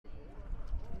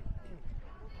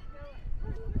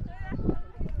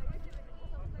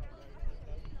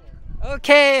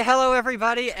Okay, hello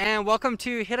everybody and welcome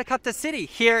to Hirakata City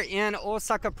here in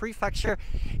Osaka Prefecture.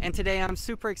 And today I'm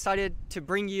super excited to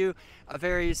bring you a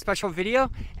very special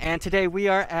video. And today we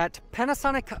are at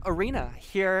Panasonic Arena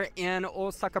here in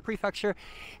Osaka Prefecture.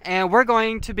 And we're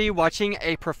going to be watching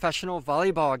a professional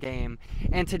volleyball game.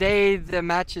 And today the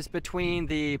match is between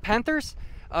the Panthers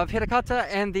of Hirakata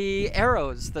and the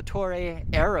Arrows, the Toray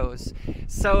Arrows.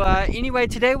 So anyway,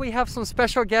 today we have some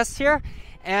special guests here.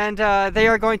 And they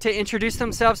are going to introduce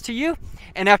themselves to you,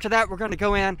 and after that we're going to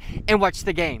go in and watch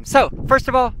the game. So first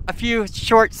of all, a few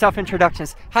short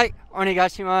self-introductions. はい、お願い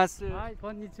します。はい、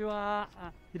こんにちは。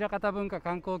平方文化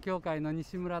観光協会の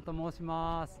西村と申し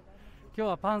ます。今日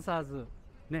はパンサーズ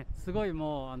ね、すごい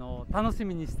もう楽し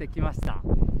みにしてきました。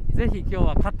ぜひ今日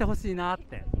は勝ってほしいなっ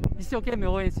て一生懸命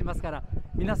応援しますから、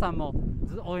皆さんも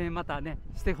応援またね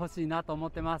してほしいなと思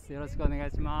ってます。よろしくお願い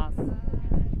します。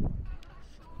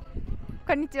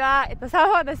こんにちは、サー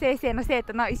フォード先生の生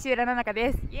徒の石浦奈々香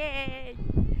です。イエー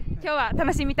イ。今日は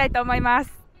楽しみたいと思いま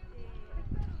す。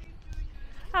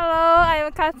Hello, I'm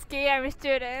Katsuki. I'm a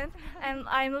student, and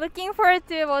I'm looking forward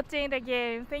to watching the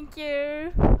game. Thank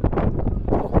you.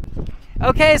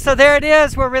 Okay, so there it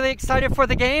is. We're really excited for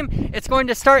the game. It's going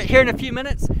to start here in a few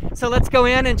minutes. So let's go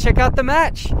in and check out the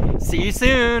match. See you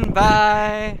soon.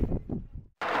 Bye.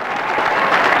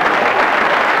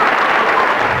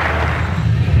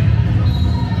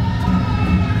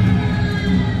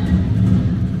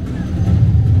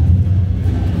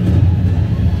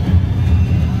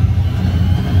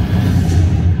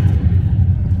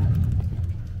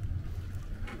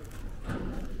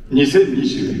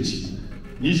 (2021-22)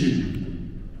 V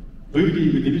リ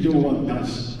ーグディビジョン1男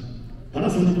子パナ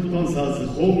ソニックパンサーズ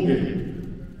ホームゲーム。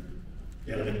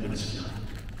やられっぱなしだ。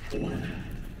終われない。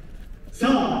さ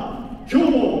あ、今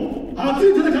日も熱い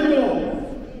戦いを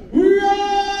We are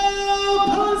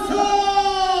Panthers!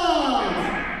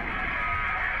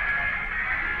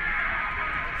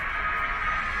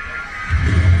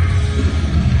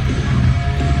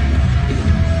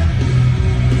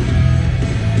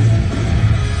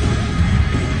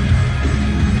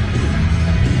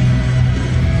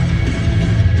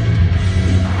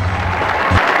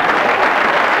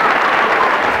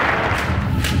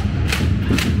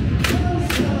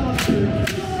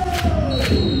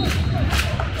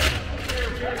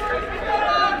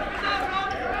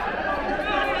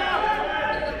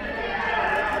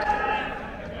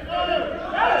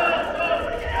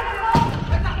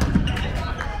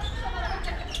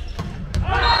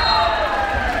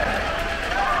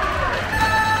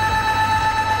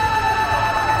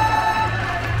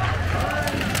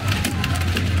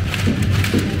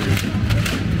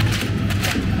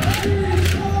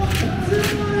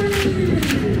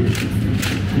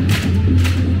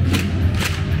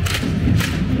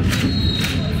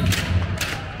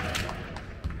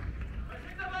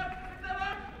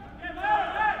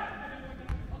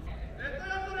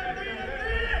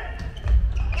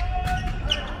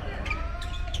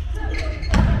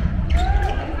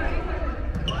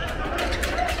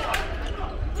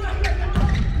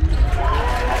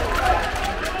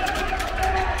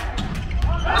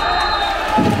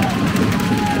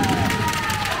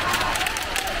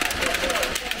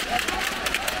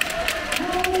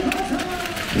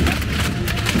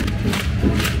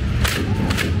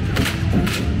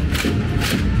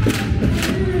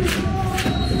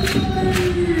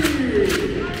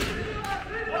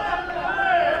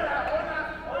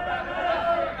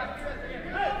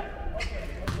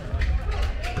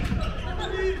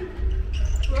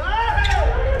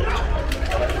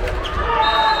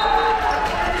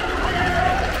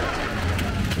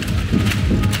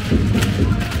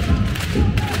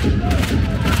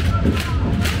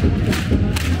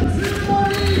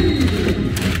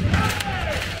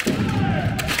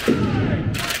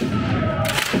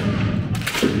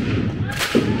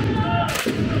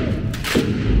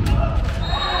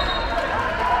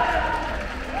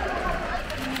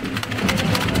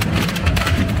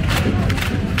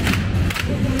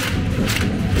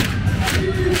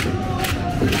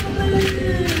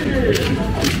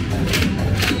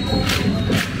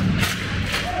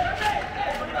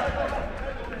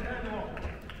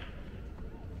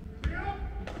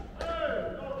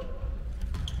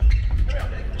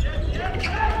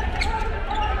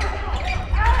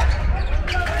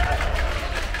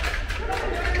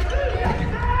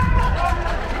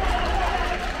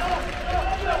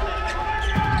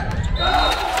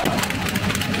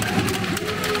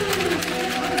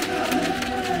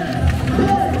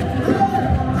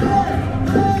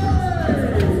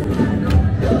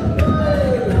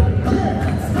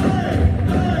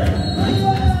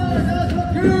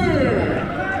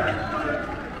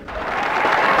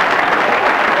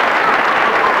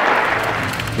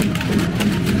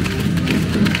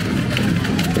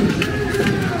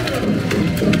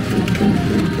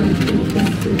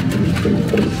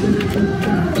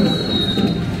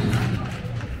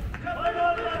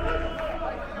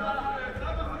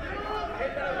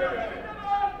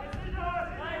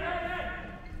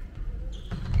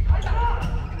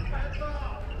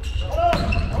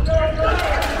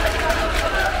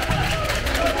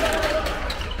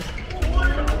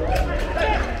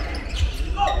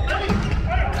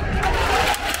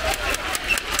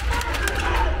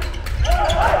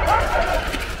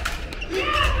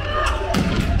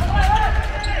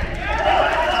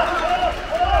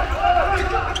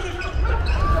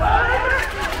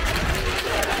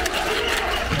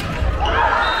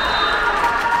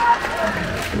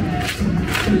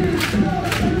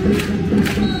 東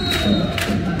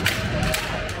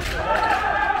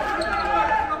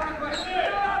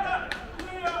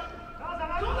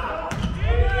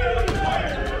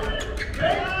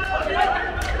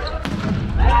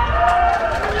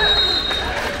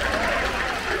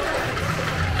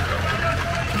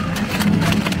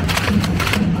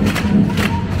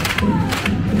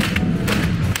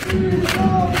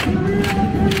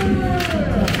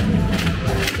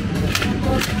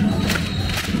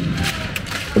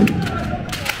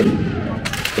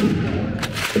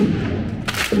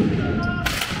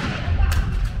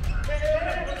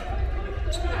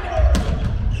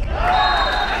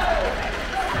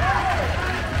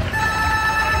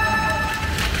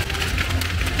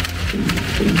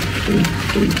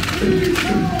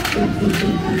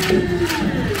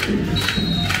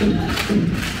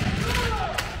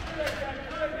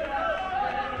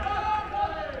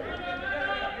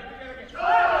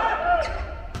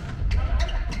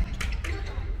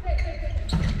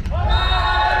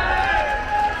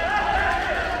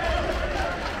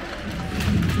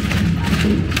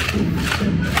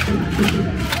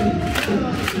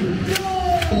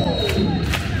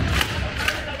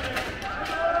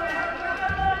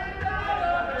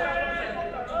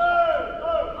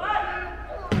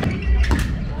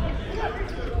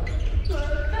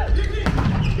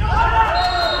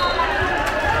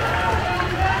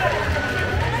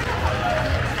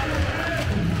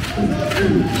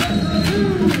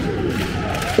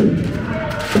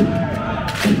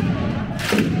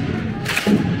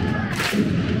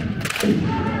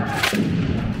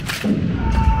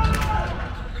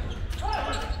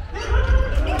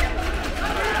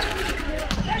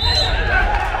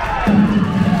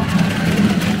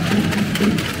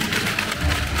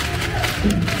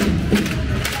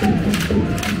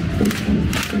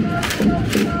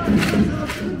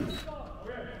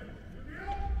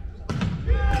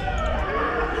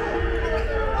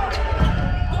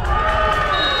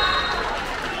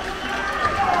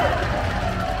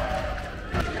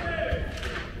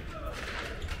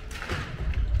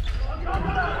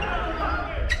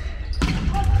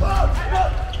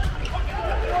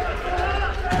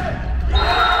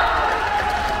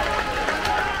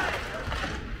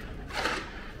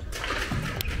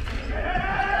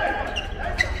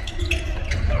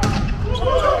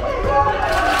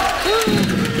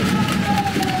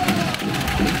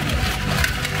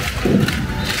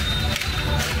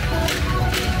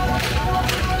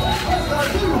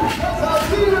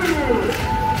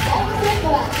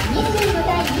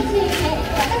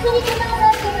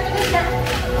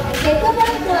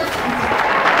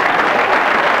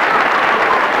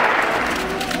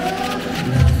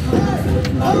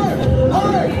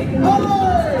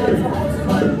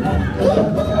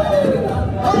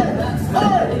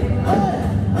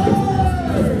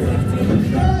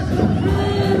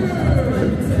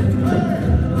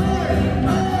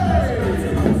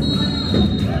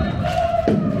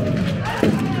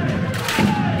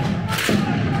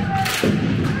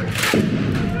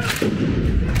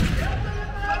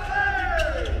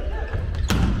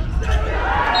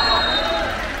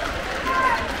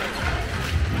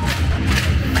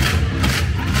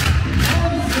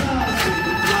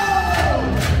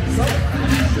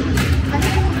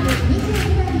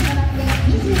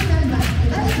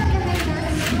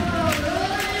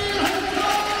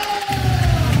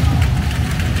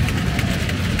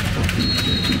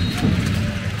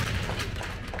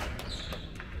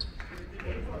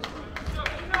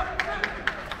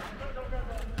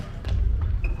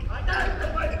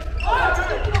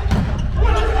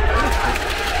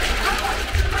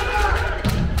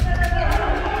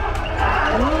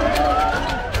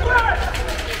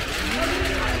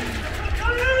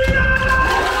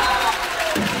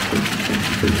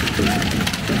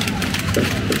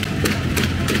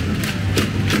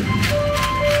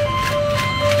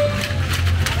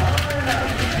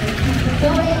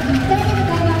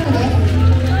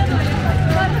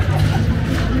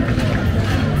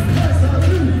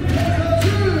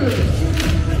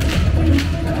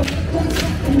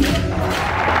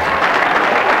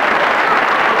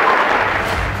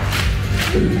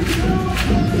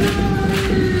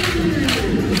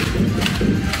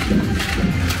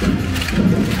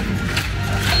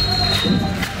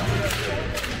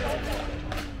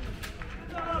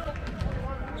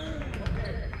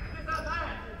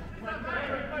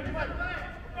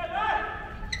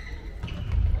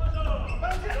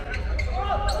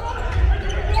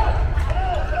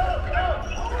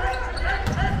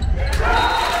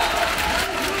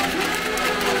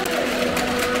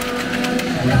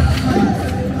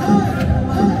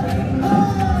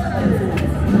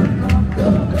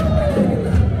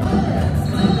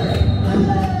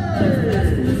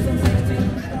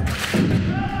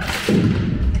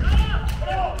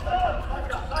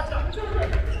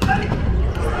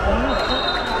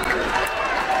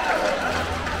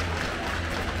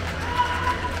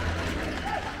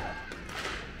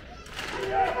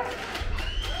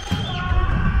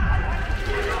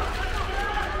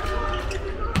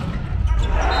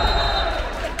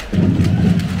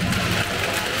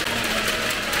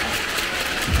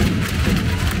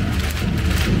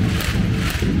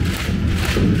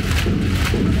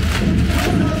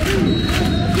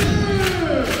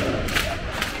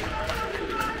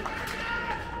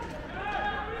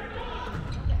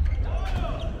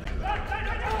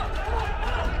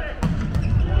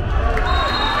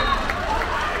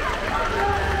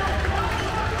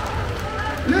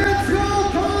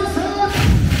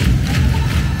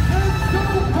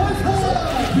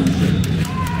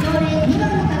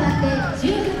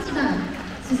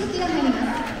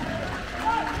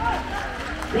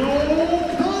Go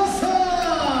Panther!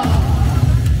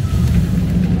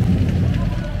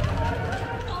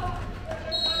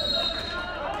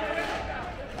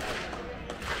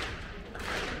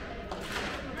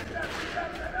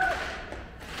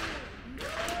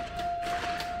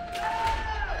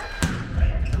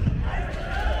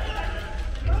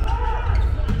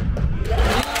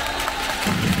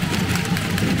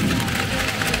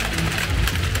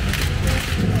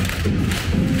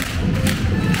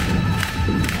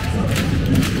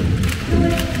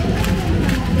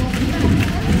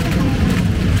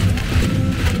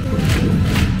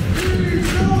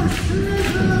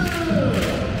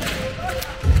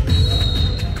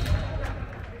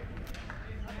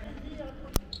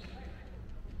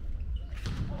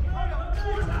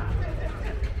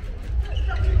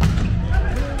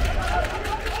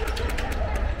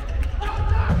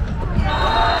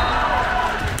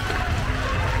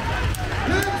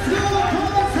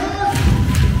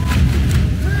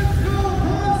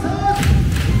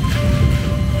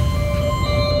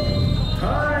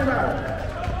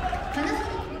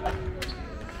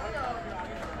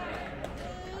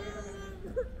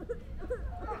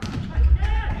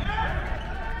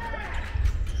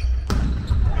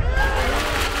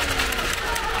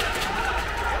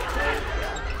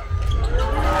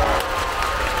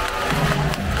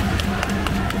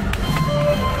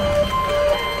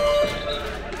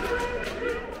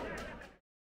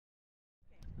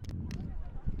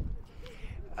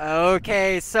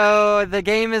 Okay, so the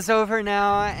game is over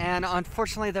now, and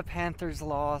unfortunately the Panthers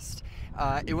lost.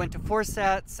 It went to 4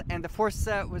 sets, and the 4th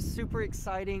set was super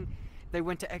exciting. They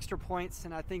went to extra points,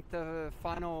 and I think the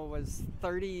final was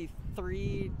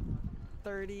 33-30,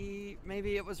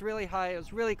 maybe. It was really high. It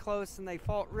was really close, and they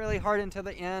fought really hard until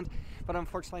the end, but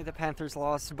unfortunately the Panthers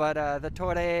lost. But the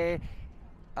Toray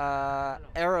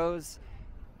Arrows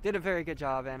did a very good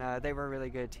job, and they were a really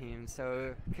good team,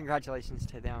 so congratulations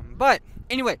to them. But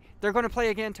anyway, they're going to play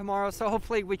again tomorrow, so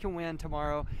hopefully we can win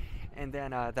tomorrow, and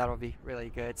then that'll be really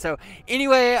good. So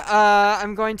anyway,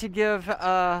 I'm going to give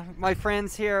my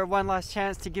friends here one last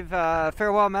chance to give a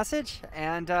farewell message,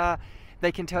 and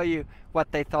they can tell you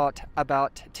what they thought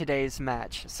about today's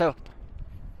match. So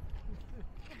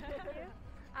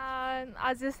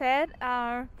as you said,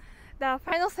 the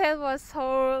final set was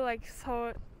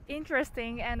so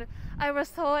interesting, and I was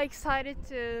so excited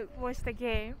to watch the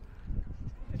game.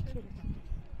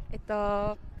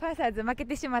 パンサーズ負け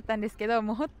てしまったんですけど、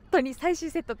もう本当に最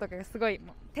終セットとかがすごい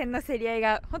もう点の競り合い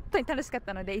が本当に楽しかっ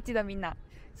たので、一度みんな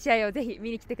試合をぜひ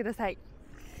見に来てください。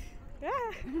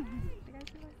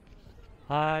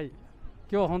はい、今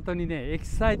日は本当にねエキ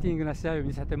サイティングな試合を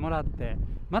見せてもらって、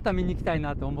また見に行きたい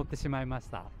なと思ってしまいまし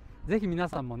た。ぜひ皆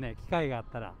さんもね機会があっ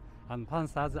たらパン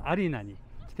サーズアリーナに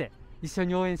来て一緒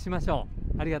に応援しましょ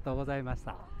う。ありがとうございまし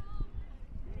た。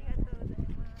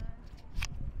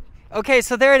Okay,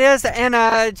 so there it is, and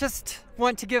just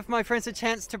want to give my friends a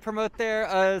chance to promote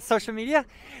their social media.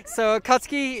 So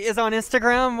Katsuki is on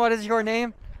Instagram. What is your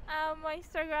name? My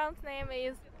Instagram's name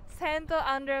is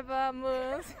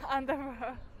Sento_moons_.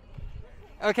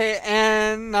 Okay,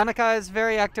 and Nanaka is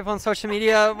very active on social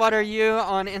media. What are you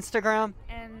on Instagram?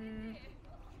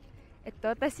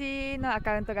 私のア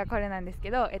カウントがこれなんですけ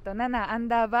ど、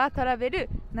7_トラベル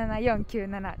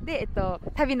7497で、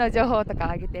旅の情報とかを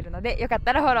上げてるので、よかっ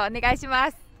たらフォローお願いし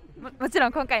ます。もちろ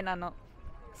ん今回の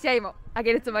試合も上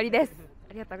げるつもりです。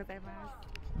ありがとうございます。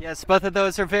Yes, both of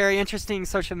those are very interesting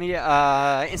social media,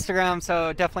 Instagram,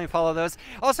 so definitely follow those.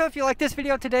 Also, if you like this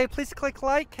video today, please click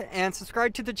like and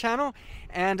subscribe to the channel.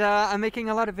 And I'm making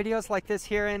a lot of videos like this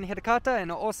here in Hirakata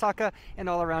and Osaka and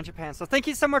all around Japan. So thank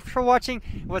you so much for watching.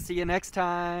 We'll see you next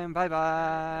time.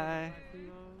 Bye-bye.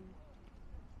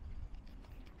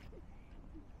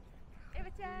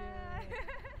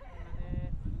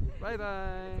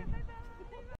 Bye-bye.